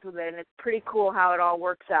God does with it. And it's pretty cool how it all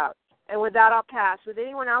works out. And with that, I'll pass. Would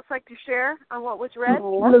anyone else like to share on what was read?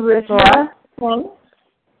 Larissa.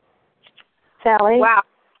 Sally. Wow.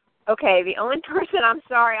 Okay, the only person I'm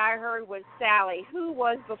sorry I heard was Sally. Who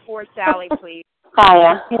was before Sally, please?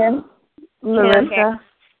 Haya. Kim. Larissa. Okay.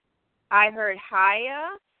 I heard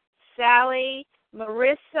Haya, Sally,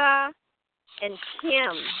 Marissa, and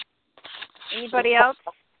Kim. Anybody else?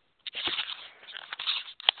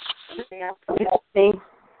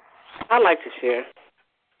 I'd like to share. Is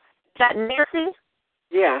that Nancy?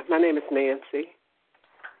 Yeah, my name is Nancy.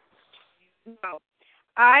 No.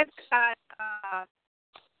 I've got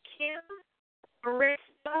Kim,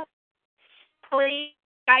 Marissa, Kelly,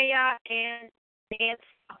 Gaia, and Nancy.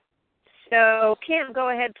 So, Kim, go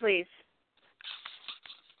ahead, please.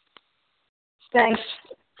 Thanks.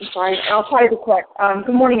 I'm sorry. I'll try to be quick.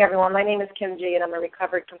 Good morning, everyone. My name is Kim G., and I'm a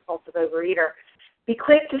recovered compulsive overeater. Be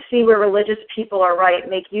quick to see where religious people are right.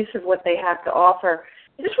 Make use of what they have to offer.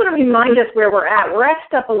 I just want to remind us where we're at. We're at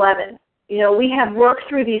step 11. You know, we have worked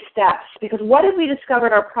through these steps because what if we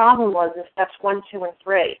discovered our problem was in steps 1, 2, and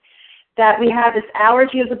 3? That we have this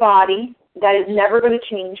allergy of the body that is never going to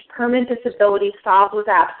change, permanent disability solved with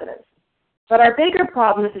abstinence. But our bigger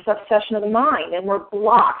problem is this obsession of the mind, and we're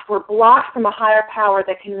blocked. We're blocked from a higher power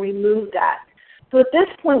that can remove that. So at this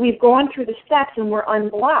point, we've gone through the steps and we're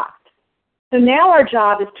unblocked. So now our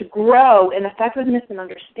job is to grow in effectiveness and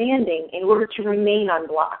understanding in order to remain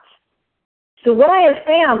unblocked. So what I have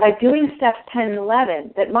found by doing steps 10 and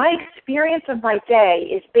 11, that my experience of my day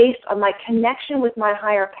is based on my connection with my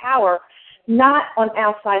higher power, not on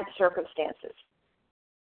outside circumstances.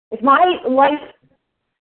 If my life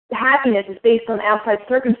happiness is based on outside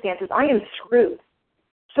circumstances, I am screwed.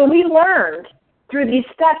 So we learned through these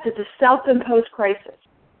steps it's a self-imposed crisis.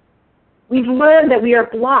 We've learned that we are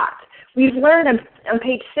blocked. We've learned on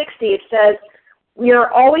page 60 it says we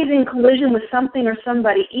are always in collision with something or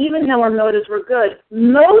somebody, even though our motives were good.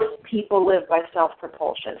 Most people live by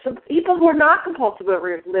self-propulsion. So people who are not compulsive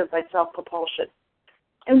overeaters live by self-propulsion.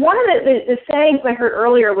 And one of the sayings I heard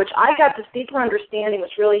earlier, which I got this deeper understanding,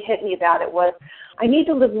 which really hit me about it, was, I need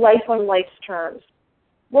to live life on life's terms.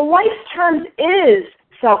 Well, life's terms is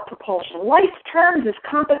self-propulsion. Life's terms is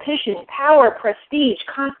competition, power, prestige,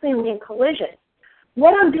 constantly in collision.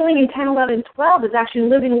 What I'm doing in 10, 11, 12 is actually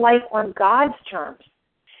living life on God's terms.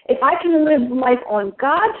 If I can live life on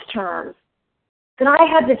God's terms, then I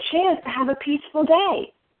have the chance to have a peaceful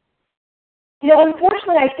day. You know,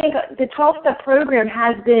 unfortunately, I think the 12-step program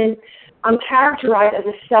has been characterized as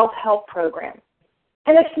a self-help program.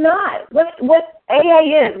 And it's not. What AA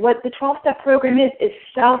is, what the 12-step program is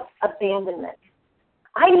self-abandonment.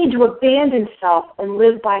 I need to abandon self and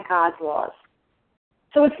live by God's laws.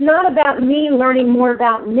 So it's not about me learning more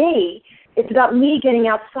about me. It's about me getting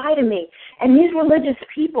outside of me. And these religious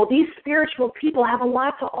people, these spiritual people have a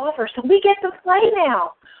lot to offer. So we get to play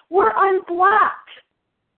now. We're unblocked.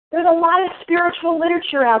 There's a lot of spiritual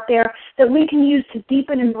literature out there that we can use to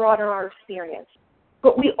deepen and broaden our experience.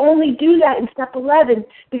 But we only do that in step 11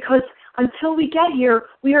 because until we get here,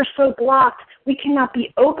 we are so blocked, we cannot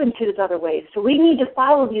be open to these other ways. So we need to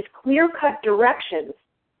follow these clear-cut directions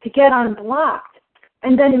to get unblocked.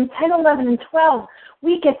 And then in 10, 11, and 12,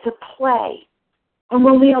 we get to play. And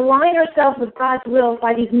when we align ourselves with God's will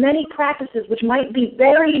by these many practices, which might be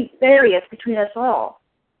very various between us all,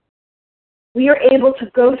 we are able to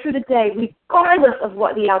go through the day regardless of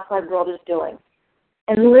what the outside world is doing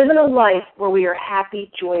and live in a life where we are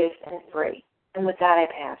happy, joyous, and free. And with that, I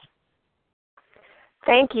pass.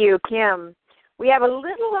 Thank you, Kim. We have a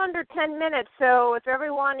little under 10 minutes, so if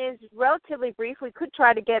everyone is relatively brief, we could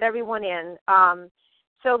try to get everyone in.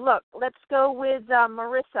 So, look, let's go with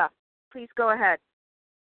Marissa. Please go ahead.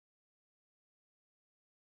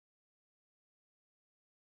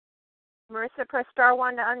 Marissa, press star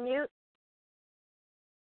 1 to unmute.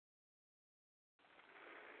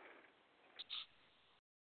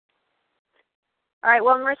 All right,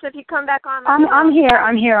 well, Marissa, if you come back on. I'm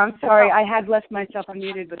here. I'm sorry. I had left myself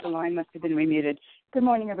unmuted, but the line must have been remuted. Good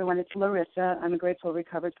morning, everyone. It's Larissa. I'm a grateful,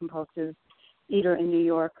 recovered, compulsive eater in New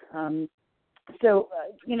York.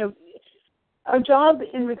 Our job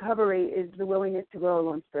in recovery is the willingness to grow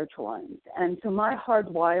along spiritual lines. And so my hard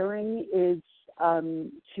wiring is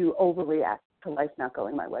to overreact to life not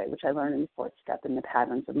going my way, which I learned in the 4th step in the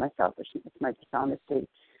patterns of my selfishness, my dishonesty,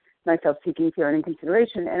 my self-seeking, fear, and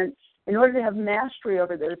inconsideration. And in order to have mastery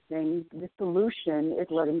over those things, the solution is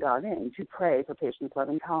letting God in, to pray for patience, love,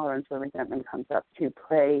 and tolerance when resentment comes up, to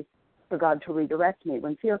pray for God to redirect me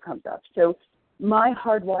when fear comes up. So my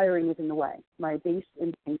hard wiring is in the way. My base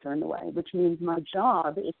instincts are in the way, which means my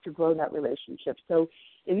job is to grow that relationship. So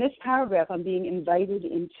in this paragraph, I'm being invited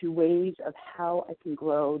into ways of how I can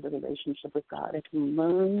grow the relationship with God. I can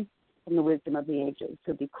learn from the wisdom of the ages.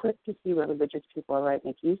 So be quick to see where religious people are right,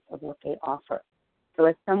 make use of what they offer. So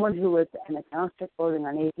as someone who was an agnostic, bordering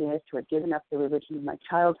on atheist, who had given up the religion of my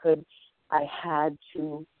childhood, I had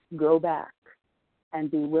to go back and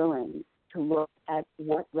be willing to look at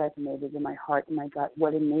what resonated in my heart and my gut,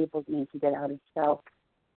 what enabled me to get out of self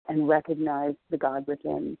and recognize the God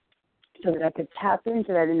within, so that I could tap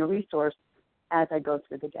into that inner resource as I go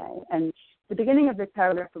through the day. And the beginning of this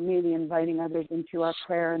paragraph for me, the inviting others into our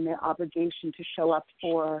prayer and the obligation to show up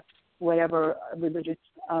for whatever religious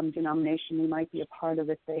denomination we might be a part of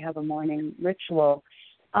if they have a morning ritual.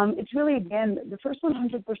 It's really, again, the first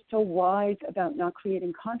 100 were so wise about not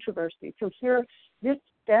creating controversy. So here, this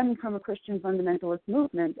stemmed from a Christian fundamentalist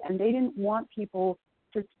movement, and they didn't want people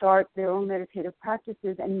to start their own meditative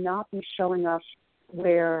practices and not be showing up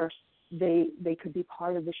where they could be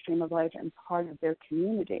part of the stream of life and part of their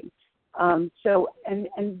community. So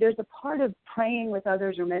there's a part of praying with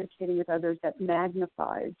others or meditating with others that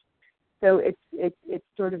magnifies. So it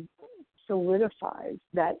sort of solidifies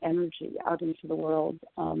that energy out into the world.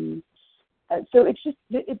 So it's just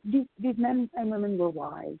these men and women were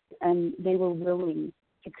wise, and they were willing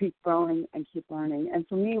to keep growing and keep learning. And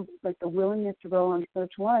for me, like the willingness to grow on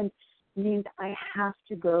Search One means I have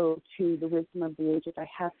to go to the wisdom of the ages. I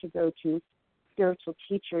have to go to spiritual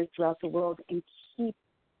teachers throughout the world and keep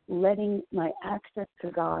letting my access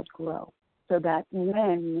to God grow, so that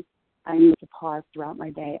when I need to pause throughout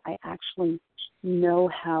my day, I actually know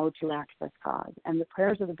how to access God. And the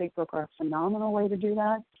prayers of the Big Book are a phenomenal way to do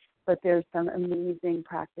that, but there's some amazing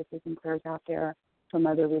practices and prayers out there from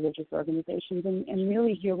other religious organizations. And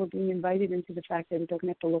really here we're being invited into the fact that it doesn't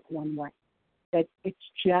have to look one way, that it's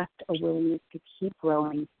just a willingness to keep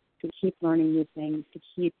growing, to keep learning new things, to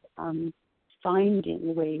keep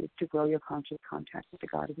finding ways to grow your conscious contact with the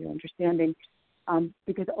God of your understanding,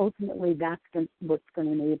 because ultimately that's what's going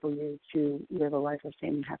to enable you to live a life of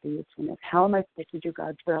sane and happy usefulness. How am I supposed to do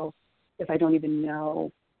God's will if I don't even know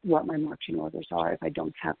what my marching orders are, if I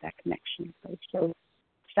don't have that connection? So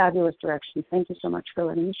fabulous direction. Thank you so much for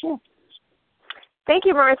letting me share. Thank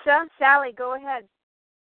you, Marissa. Sally, go ahead.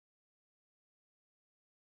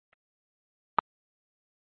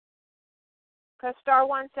 Press star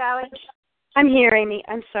one, Sally. I'm here, Amy.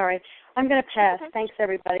 I'm sorry. I'm going to pass. Okay. Thanks,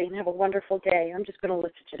 everybody, and have a wonderful day. I'm just going to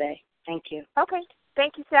listen today. Thank you. Okay.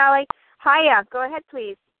 Thank you, Sally. Haya, go ahead,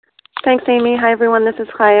 please. Thanks, Amy. Hi, everyone. This is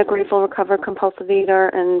Haya, grateful, recovered, compulsive eater,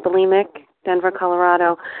 and bulimic, Denver,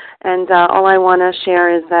 Colorado. And all I want to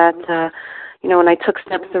share is that, when I took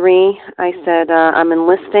step 3, I said I'm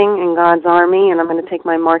enlisting in God's army, and I'm going to take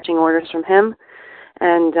my marching orders from Him.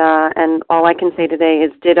 And all I can say today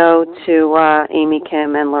is ditto to Amy,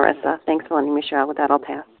 Kim, and Larissa. Thanks for letting me share. With that, I'll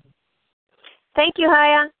pass. Thank you,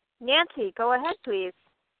 Haya. Nancy, go ahead, please.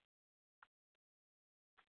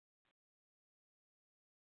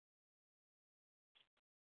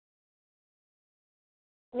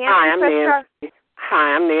 Nancy, Hi, I'm Nancy.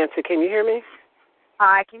 Hi, I'm Nancy. Can you hear me?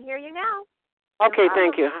 I can hear you now. Okay,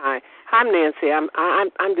 thank you. Hi, I'm Nancy. I'm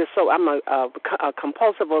a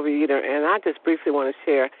compulsive overeater, and I just briefly want to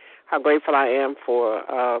share how grateful I am for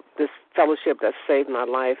this fellowship that saved my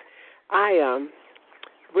life. I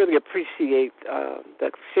really appreciate the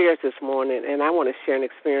shares this morning, and I want to share an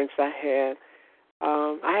experience I had.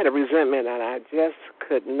 I had a resentment that I just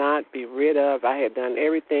could not be rid of. I had done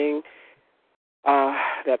everything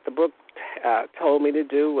that the book told me to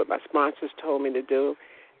do, what my sponsors told me to do,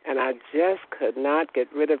 and I just could not get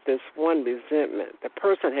rid of this one resentment. The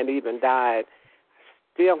person had even died.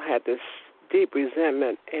 Still had this deep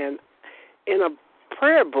resentment. And in a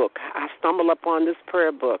prayer book, I stumbled upon this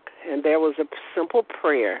prayer book, and there was a simple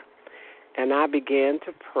prayer, and I began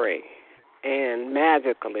to pray, and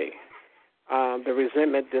magically the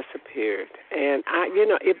resentment disappeared. And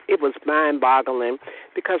it was mind-boggling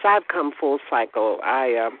because I've come full cycle.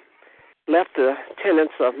 I left the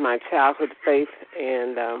tenets of my childhood faith,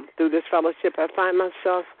 and through this fellowship, I find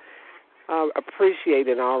myself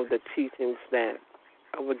appreciating all of the teachings that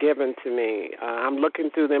were given to me. I'm looking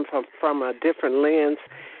through them from a different lens,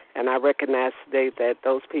 and I recognize today that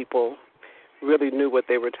those people really knew what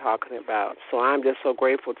they were talking about. So I'm just so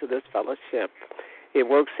grateful to this fellowship. It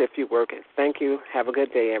works if you work it. Thank you. Have a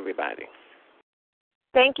good day, everybody.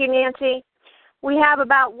 Thank you, Nancy. We have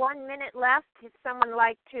about 1 minute left. If someone would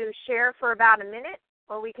like to share for about a minute,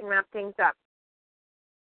 or we can wrap things up.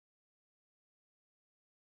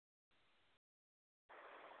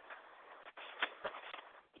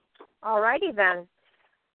 All righty then.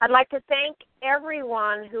 I'd like to thank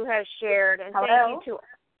everyone who has shared, and Hello? thank you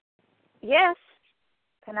to. Yes.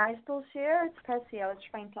 Can I still share? It's Cassie. I was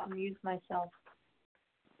trying to unmute myself.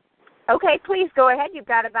 Okay, please go ahead. You've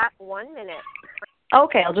got about 1 minute.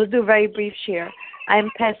 Okay, I'll just do a very brief share. I'm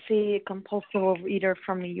Patsy, a compulsive overeater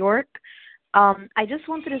from New York. I just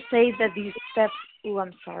wanted to say that these steps,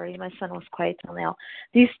 I'm sorry, my son was quiet till now.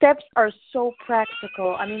 These steps are so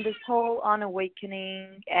practical. I mean, this whole on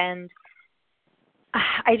awakening, and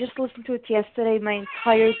I just listened to it yesterday. My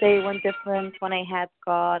entire day went different when I had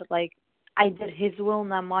God. Like, I did His will,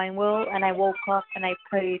 not mine will, and I woke up and I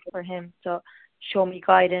prayed for Him to show me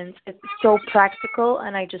guidance. It's so practical,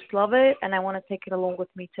 and I just love it, and I want to take it along with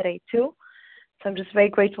me today too. So I'm just very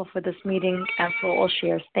grateful for this meeting and for all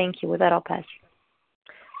shares. Thank you. With that, I'll pass.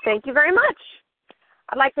 Thank you very much.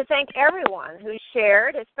 I'd like to thank everyone who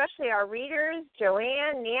shared, especially our readers,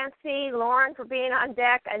 Joanne, Nancy, Lauren for being on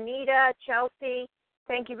deck, Anita, Chelsea.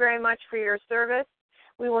 Thank you very much for your service.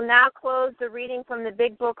 We will now close the reading from the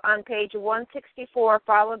Big Book on page 164,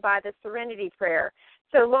 followed by the Serenity Prayer.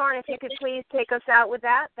 So, Lauren, if you could please take us out with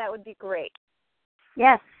that, that would be great.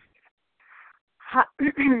 Yes.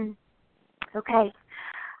 Okay.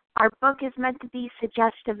 Our book is meant to be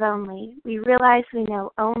suggestive only. We realize we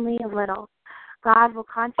know only a little. God will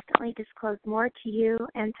constantly disclose more to you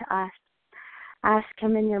and to us. Ask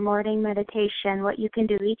Him in your morning meditation what you can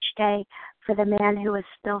do each day for the man who is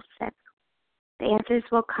still sick. The answers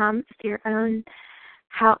will come if your own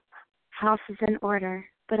house is in order.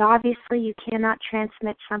 But obviously you cannot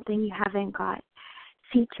transmit something you haven't got.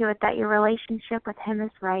 See to it that your relationship with Him is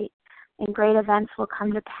right, and great events will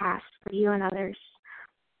come to pass for you and others.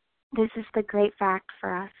 This is the great fact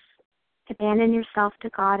for us. Abandon yourself to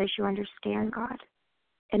God as you understand God.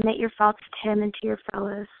 Admit your faults to Him and to your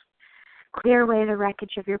fellows. Clear away the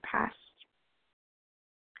wreckage of your past.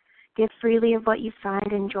 Give freely of what you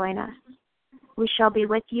find and join us. We shall be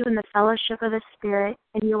with you in the fellowship of the Spirit,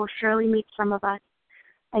 and you will surely meet some of us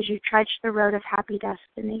as you trudge the road of happy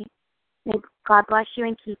destiny. May God bless you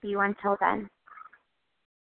and keep you until then.